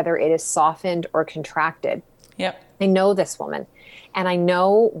change, whether it is softened or contracted. Yep. I know this woman and I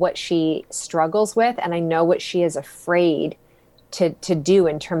know what she struggles with and I know what she is afraid to do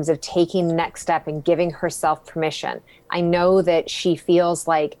in terms of taking the next step and giving herself permission. I know that she feels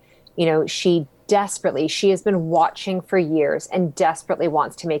like, you know, she has been watching for years and desperately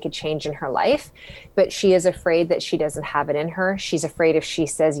wants to make a change in her life, but she is afraid that she doesn't have it in her. She's afraid if she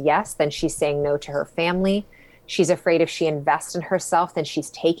says yes, then she's saying no to her family. She's afraid if she invests in herself, then she's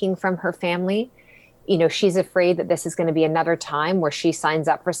taking from her family. You know, she's afraid that this is going to be another time where she signs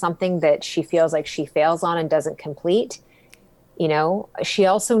up for something that she feels like she fails on and doesn't complete. You know, she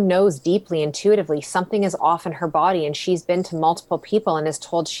also knows deeply, intuitively, something is off in her body, and she's been to multiple people and is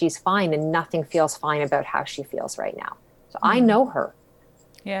told she's fine, and nothing feels fine about how she feels right now. So I know her.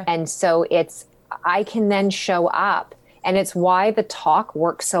 Yeah. And so I can then show up, and it's why the talk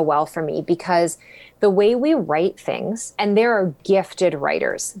works so well for me, because the way we write things, and there are gifted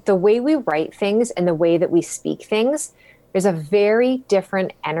writers, the way we write things and the way that we speak things, there's a very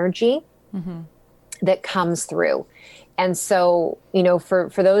different energy that comes through. And so, you know,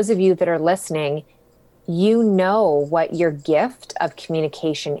 for those of you that are listening, you know what your gift of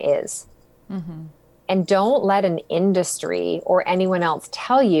communication is. And don't let an industry or anyone else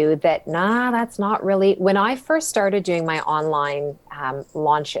tell you that, that's not really. When I first started doing my online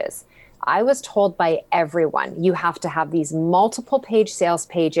launches, I was told by everyone, you have to have these multiple page sales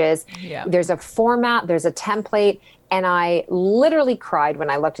pages. Yeah. There's a format, there's a template. And I literally cried when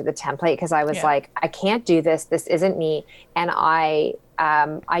I looked at the template because I was like, I can't do this. This isn't me. And I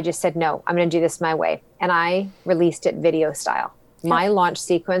just said, no, I'm going to do this my way. And I released it video style. My launch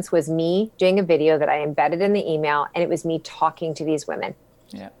sequence was me doing a video that I embedded in the email, and it was me talking to these women.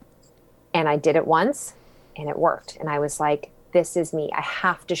 Yeah. And I did it once and it worked. And I was like, this is me. I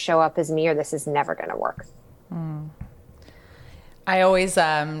have to show up as me or this is never going to work. I always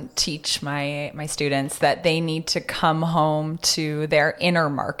teach my students that they need to come home to their inner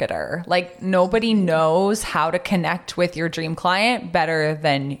marketer. Like, nobody knows how to connect with your dream client better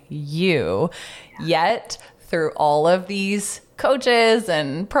than you. Yet, through all of these coaches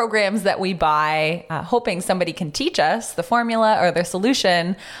and programs that we buy, hoping somebody can teach us the formula or the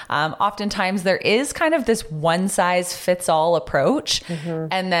solution, oftentimes there is kind of this one size fits all approach.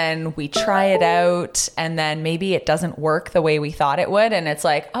 And then we try it out and then maybe it doesn't work the way we thought it would. And it's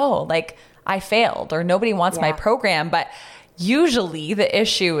like, oh, like I failed or nobody wants my program. But usually the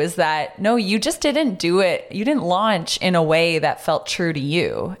issue is that, no, you just didn't do it. You didn't launch in a way that felt true to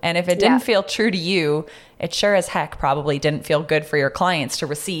you. And if it didn't feel true to you, it sure as heck probably didn't feel good for your clients to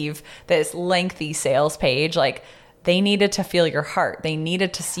receive this lengthy sales page. Like they needed to feel your heart. They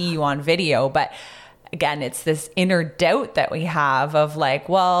needed to see you on video. But again, it's this inner doubt that we have of like,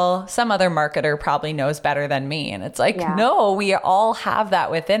 well, some other marketer probably knows better than me. And it's like, no, we all have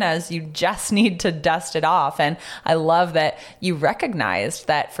that within us. You just need to dust it off. And I love that you recognized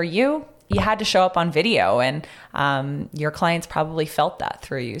that for you, you had to show up on video and your clients probably felt that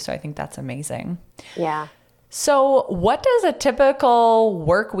through you. So I think that's amazing. Yeah. So what does a typical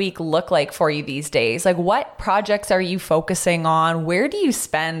work week look like for you these days? Like what projects are you focusing on? Where do you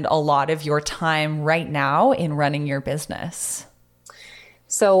spend a lot of your time right now in running your business?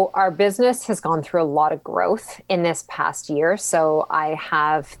 So our business has gone through a lot of growth in this past year. So I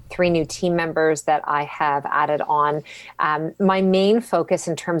have 3 new team members that I have added on. My main focus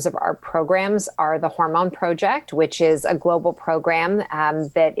in terms of our programs are the Hormone Project, which is a global program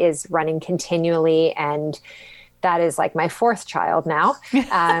that is running continually, and that is like my 4th child now.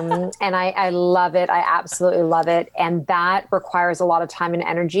 And I love it. I absolutely love it. And that requires a lot of time and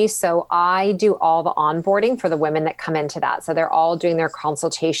energy. So I do all the onboarding for the women that come into that. So they're all doing their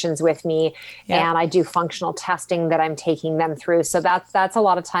consultations with me and I do functional testing that I'm taking them through. So that's a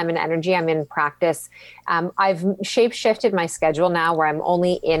lot of time and energy. I'm in practice. I've shape-shifted my schedule now where I'm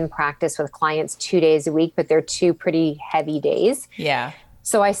only in practice with clients 2 days a week, but they're 2 pretty heavy days. Yeah.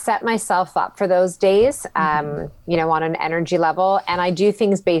 So I set myself up for those days, you know, on an energy level, and I do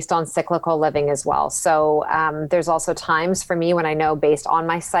things based on cyclical living as well. So there's also times for me when I know based on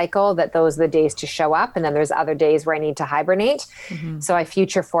my cycle that those are the days to show up. And then there's other days where I need to hibernate. So I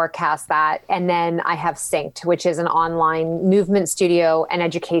future forecast that. And then I have Synced, which is an online movement studio and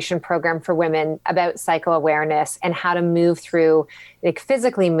education program for women about cycle awareness and how to move through, like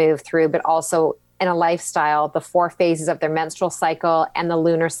physically move through, but also in a lifestyle, the 4 phases of their menstrual cycle and the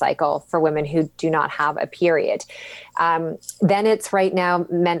lunar cycle for women who do not have a period. Then it's right now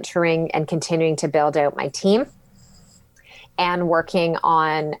mentoring and continuing to build out my team and working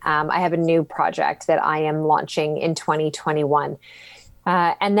on, I have a new project that I am launching in 2021.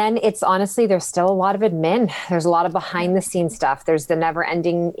 And then it's honestly, there's still a lot of admin. There's a lot of behind the scenes stuff. There's the never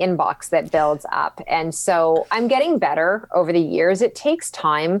ending inbox that builds up. And so I'm getting better over the years. It takes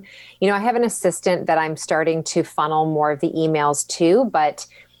time. You know, I have an assistant that I'm starting to funnel more of the emails to, but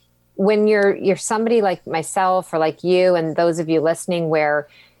when you're somebody like myself or like you and those of you listening, where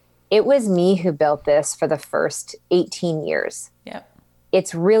it was me who built this for the first 18 years. Yeah.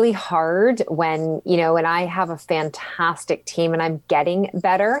 It's really hard when, you know, and I have a fantastic team and I'm getting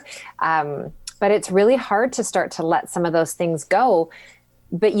better. But it's really hard to start to let some of those things go.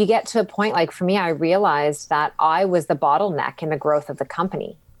 But you get to a point, like for me, I realized that I was the bottleneck in the growth of the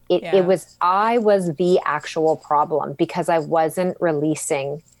company. I was the actual problem because I wasn't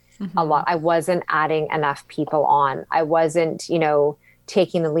releasing a lot. I wasn't adding enough people on. I wasn't, you know,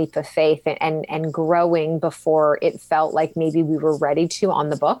 taking the leap of faith and growing before it felt like maybe we were ready to on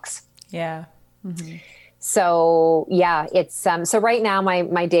the books. Yeah. So yeah, it's, so right now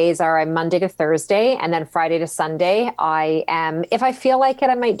my days are Monday to Thursday and then Friday to Sunday. I am, if I feel like it,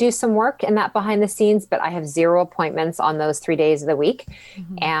 I might do some work in that behind the scenes, but I have 0 appointments on those 3 days of the week.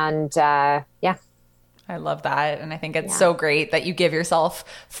 And, yeah. I love that. And I think it's so great that you give yourself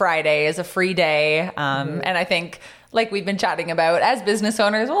Friday as a free day. And I think, like we've been chatting about, as business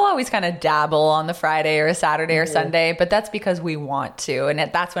owners, we'll always kind of dabble on the Friday or a Saturday or Sunday, but that's because we want to. And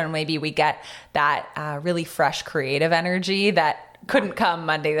that's when maybe we get that really fresh creative energy that couldn't come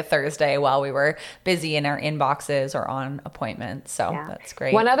Monday to Thursday while we were busy in our inboxes or on appointments. So that's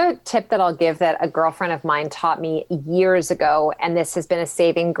great. One other tip that I'll give that a girlfriend of mine taught me years ago, and this has been a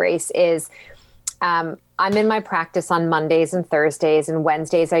saving grace, is I'm in my practice on Mondays and Thursdays, and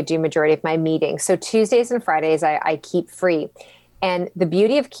Wednesdays I do majority of my meetings. So Tuesdays and Fridays I keep free. And the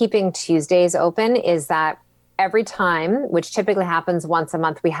beauty of keeping Tuesdays open is that every time, which typically happens once a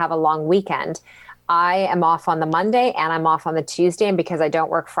month, we have a long weekend. I am off on the Monday and I'm off on the Tuesday. And because I don't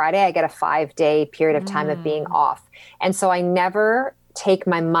work Friday, I get a 5-day period of time of being off. And so I never take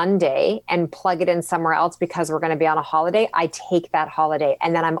my Monday and plug it in somewhere else because we're going to be on a holiday. I take that holiday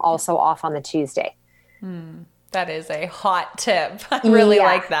and then I'm also off on the Tuesday. That is a hot tip. I really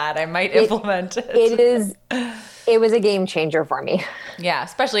like that. I might implement it. it was a game changer for me. Yeah,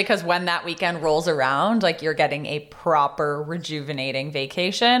 especially because when that weekend rolls around, like you're getting a proper rejuvenating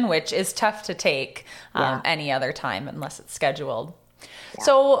vacation, which is tough to take any other time unless it's scheduled. Yeah.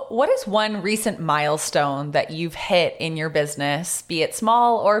 So what is one recent milestone that you've hit in your business, be it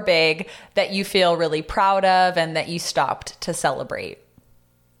small or big, that you feel really proud of and that you stopped to celebrate?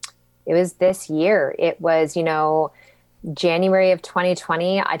 It was this year. It was, January of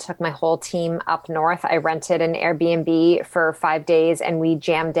 2020, I took my whole team up north. I rented an Airbnb for 5 days and we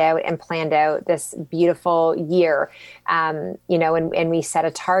jammed out and planned out this beautiful year. And we set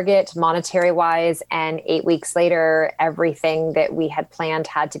a target monetary wise, and 8 weeks later, everything that we had planned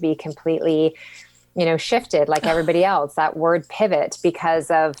had to be completely shifted like everybody else. That word pivot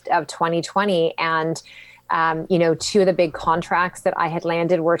because of 2020. And two of the big contracts that I had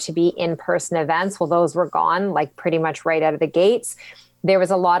landed were to be in-person events. Well, those were gone, like pretty much right out of the gates. There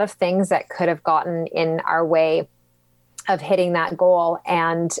was a lot of things that could have gotten in our way of hitting that goal.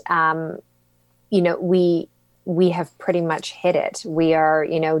 And, we have pretty much hit it. We are,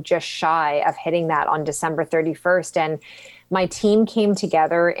 just shy of hitting that on December 31st. And my team came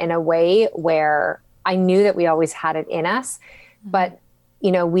together in a way where I knew that we always had it in us, but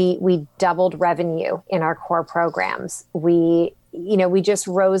we doubled revenue in our core programs. We just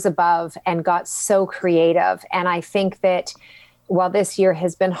rose above and got so creative. And I think that while this year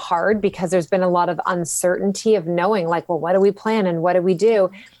has been hard because there's been a lot of uncertainty of knowing like, well, what do we plan and what do we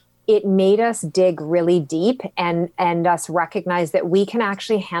do? It made us dig really deep and us recognize that we can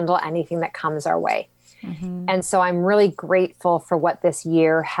actually handle anything that comes our way. Mm-hmm. And so I'm really grateful for what this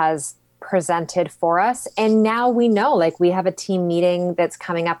year has presented for us. And now we know, like, we have a team meeting that's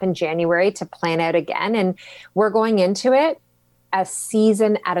coming up in January to plan out again. And we're going into it a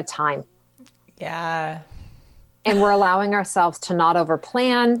season at a time. Yeah. And we're allowing ourselves to not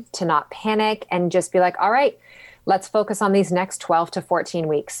overplan, to not panic, and just be like, all right, let's focus on these next 12 to 14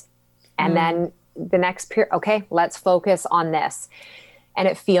 weeks. And then the next period, okay, let's focus on this. And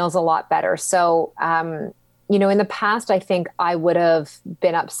it feels a lot better. So, in the past, I think I would have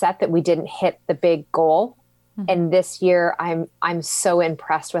been upset that we didn't hit the big goal. Mm-hmm. And this year, I'm so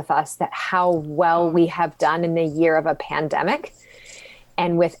impressed with us that how well we have done in the year of a pandemic.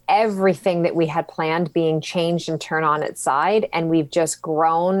 And with everything that we had planned being changed and turned on its side, and we've just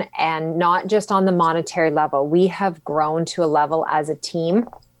grown, and not just on the monetary level, we have grown to a level as a team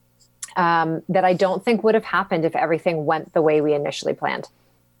that I don't think would have happened if everything went the way we initially planned.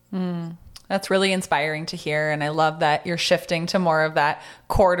 That's really inspiring to hear. And I love that you're shifting to more of that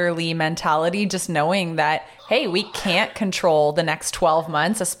quarterly mentality, just knowing that, hey, we can't control the next 12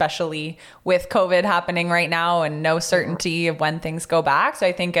 months, especially with COVID happening right now and no certainty of when things go back. So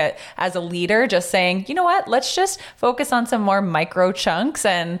I think as a leader, just saying, you know what, let's just focus on some more micro chunks.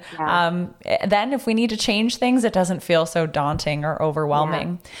 And then if we need to change things, it doesn't feel so daunting or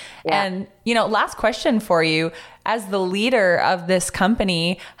overwhelming. Yeah. And, last question for you. As the leader of this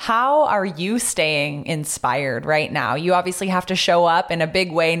company, how are you staying inspired right now? You obviously have to show up in a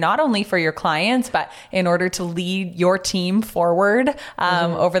big way, not only for your clients, but in order to lead your team forward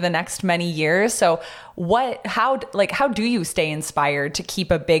over the next many years. So how do you stay inspired to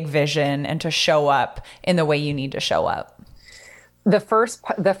keep a big vision and to show up in the way you need to show up? The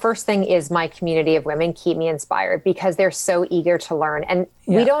first thing is my community of women keep me inspired because they're so eager to learn. And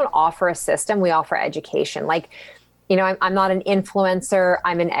we don't offer a system, we offer education. I'm not an influencer,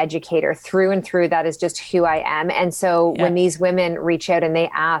 I'm an educator through and through. That is just who I am. And so when these women reach out and they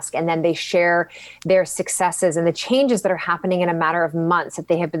ask, and then they share their successes and the changes that are happening in a matter of months that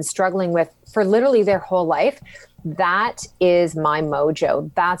they have been struggling with for literally their whole life, that is my mojo.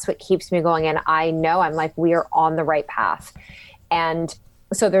 That's what keeps me going. And I know I'm like, we are on the right path. And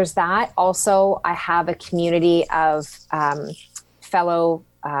so there's that. Also, I have a community of fellow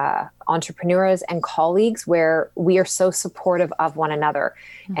entrepreneurs and colleagues where we are so supportive of one another,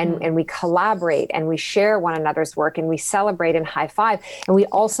 and we collaborate and we share one another's work and we celebrate and high five. And we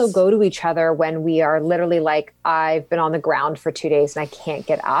also go to each other when we are literally like, I've been on the ground for 2 days and I can't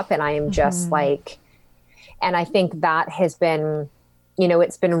get up, and I am just like, and I think that has been,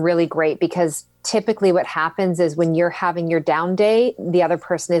 it's been really great because typically what happens is when you're having your down day, the other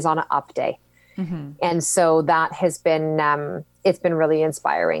person is on an up day. And so that has been, it's been really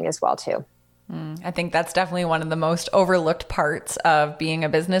inspiring as well too. I think that's definitely one of the most overlooked parts of being a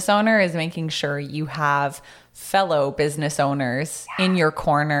business owner is making sure you have fellow business owners in your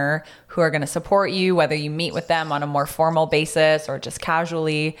corner who are going to support you, whether you meet with them on a more formal basis or just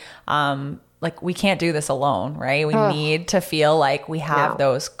casually. like we can't do this alone, right? We need to feel like we have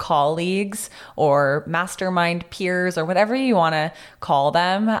those colleagues or mastermind peers or whatever you want to call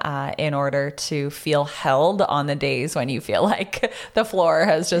them in order to feel held on the days when you feel like the floor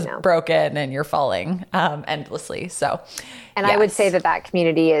has just broken and you're falling endlessly. So, and I would say that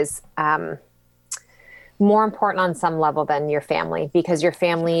community is more important on some level than your family, because your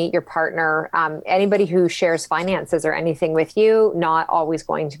family, your partner, anybody who shares finances or anything with you, not always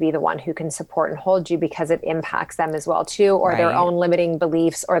going to be the one who can support and hold you, because it impacts them as well too, or their own limiting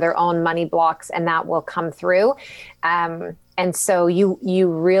beliefs or their own money blocks, and that will come through. And so you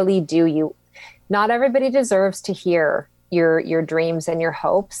really do, not everybody deserves to hear your dreams and your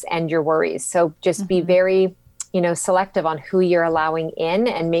hopes and your worries. So just be very, selective on who you're allowing in,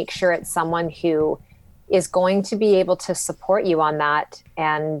 and make sure it's someone who is going to be able to support you on that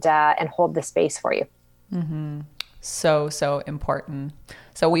and hold the space for you. Mm-hmm. So important.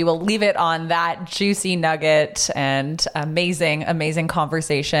 So we will leave it on that juicy nugget and amazing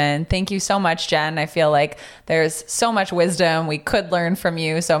conversation. Thank you so much, Jen. I feel like there's so much wisdom we could learn from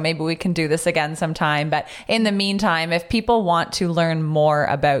you. So maybe we can do this again sometime. But in the meantime, if people want to learn more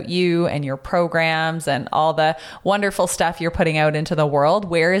about you and your programs and all the wonderful stuff you're putting out into the world,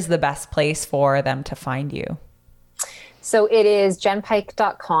 where is the best place for them to find you? So it is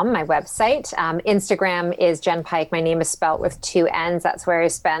jenpike.com, my website. Instagram is Jen Pike. My name is spelt with 2 N's. That's where I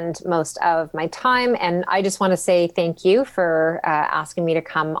spend most of my time. And I just want to say thank you for asking me to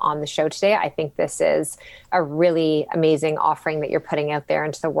come on the show today. I think this is a really amazing offering that you're putting out there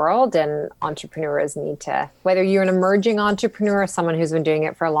into the world. And entrepreneurs need to, whether you're an emerging entrepreneur or someone who's been doing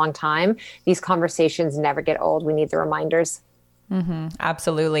it for a long time, these conversations never get old. We need the reminders. Mm-hmm,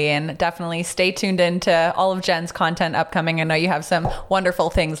 absolutely. And definitely stay tuned into all of Jen's content upcoming. I know you have some wonderful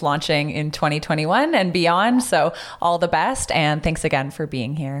things launching in 2021 and beyond. So all the best. And thanks again for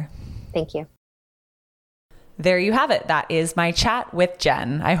being here. Thank you. There you have it. That is my chat with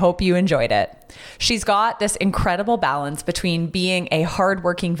Jen. I hope you enjoyed it. She's got this incredible balance between being a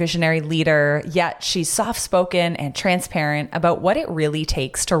hardworking visionary leader, yet she's soft-spoken and transparent about what it really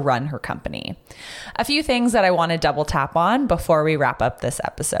takes to run her company. A few things that I want to double tap on before we wrap up this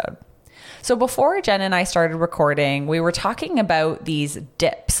episode. So before Jen and I started recording, we were talking about these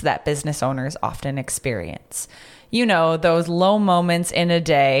dips that business owners often experience. You know, those low moments in a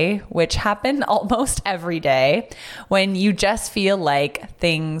day, which happen almost every day, when you just feel like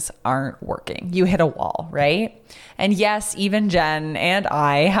things aren't working. You hit a wall, right? And yes, even Jen and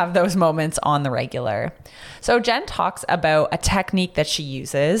I have those moments on the regular. So Jen talks about a technique that she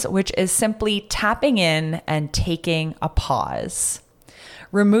uses, which is simply tapping in and taking a pause.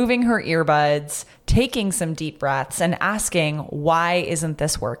 Removing her earbuds, taking some deep breaths, and asking, why isn't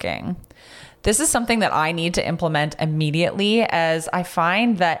this working? This is something that I need to implement immediately, as I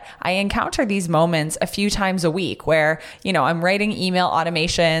find that I encounter these moments a few times a week where, I'm writing email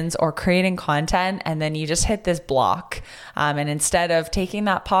automations or creating content, and then you just hit this block. And instead of taking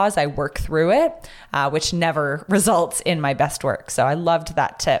that pause, I work through it, which never results in my best work. So I loved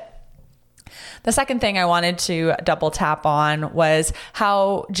that tip. The second thing I wanted to double tap on was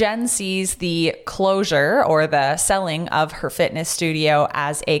how Jen sees the closure or the selling of her fitness studio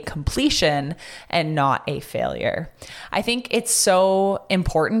as a completion and not a failure. I think it's so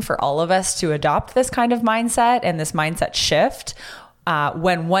important for all of us to adopt this kind of mindset and this mindset shift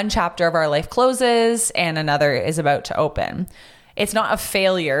when one chapter of our life closes and another is about to open. It's not a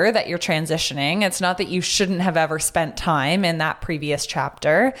failure that you're transitioning. It's not that you shouldn't have ever spent time in that previous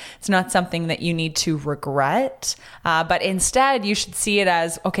chapter. It's not something that you need to regret, but instead you should see it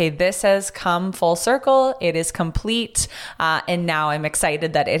as, okay, this has come full circle. It is complete. And now I'm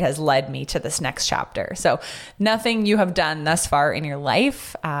excited that it has led me to this next chapter. So nothing you have done thus far in your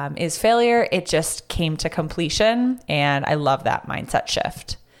life is failure. It just came to completion. And I love that mindset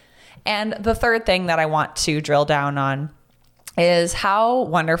shift. And the third thing that I want to drill down on is how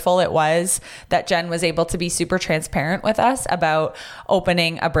wonderful it was that Jen was able to be super transparent with us about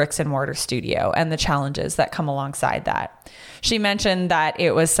opening a bricks and mortar studio and the challenges that come alongside that. She mentioned that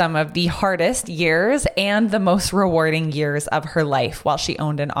it was some of the hardest years and the most rewarding years of her life while she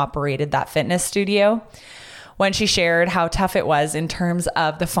owned and operated that fitness studio. When she shared how tough it was in terms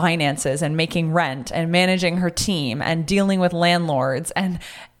of the finances and making rent and managing her team and dealing with landlords and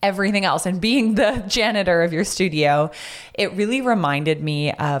everything else and being the janitor of your studio, it really reminded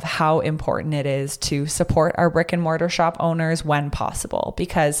me of how important it is to support our brick and mortar shop owners when possible,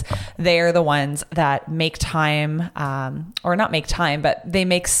 because they are the ones that make time, or not make time, but they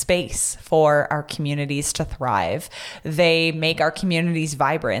make space for our communities to thrive. They make our communities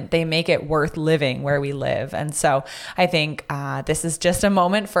vibrant. They make it worth living where we live. And so I think this is just a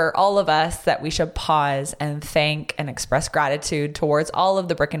moment for all of us that we should pause and thank and express gratitude towards all of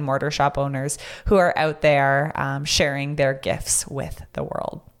the brick and mortar shop owners who are out there sharing their gifts with the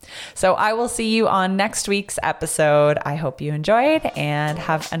world. So I will see you on next week's episode. I hope you enjoyed and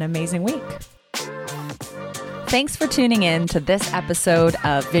have an amazing week. Thanks for tuning in to this episode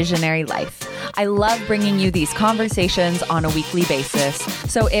of Visionary Life. I love bringing you these conversations on a weekly basis,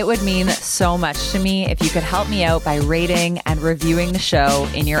 so it would mean so much to me if you could help me out by rating and reviewing the show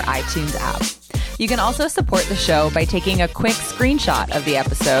in your iTunes app. You can also support the show by taking a quick screenshot of the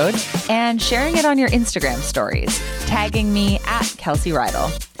episode and sharing it on your Instagram stories, tagging me at Kelsey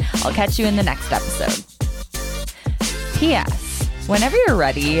Rydell. I'll catch you in the next episode. P.S. Whenever you're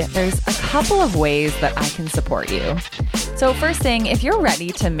ready, there's a couple of ways that I can support you. So first thing, if you're ready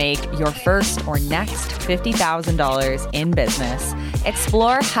to make your first or next $50,000 in business,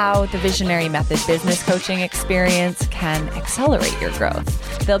 explore how the Visionary Method business coaching experience can accelerate your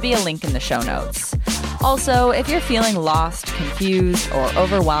growth. There'll be a link in the show notes. Also, if you're feeling lost, confused, or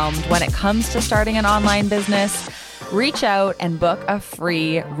overwhelmed when it comes to starting an online business, reach out and book a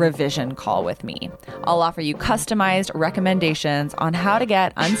free revision call with me. I'll offer you customized recommendations on how to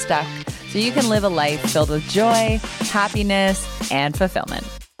get unstuck so you can live a life filled with joy, happiness, and fulfillment.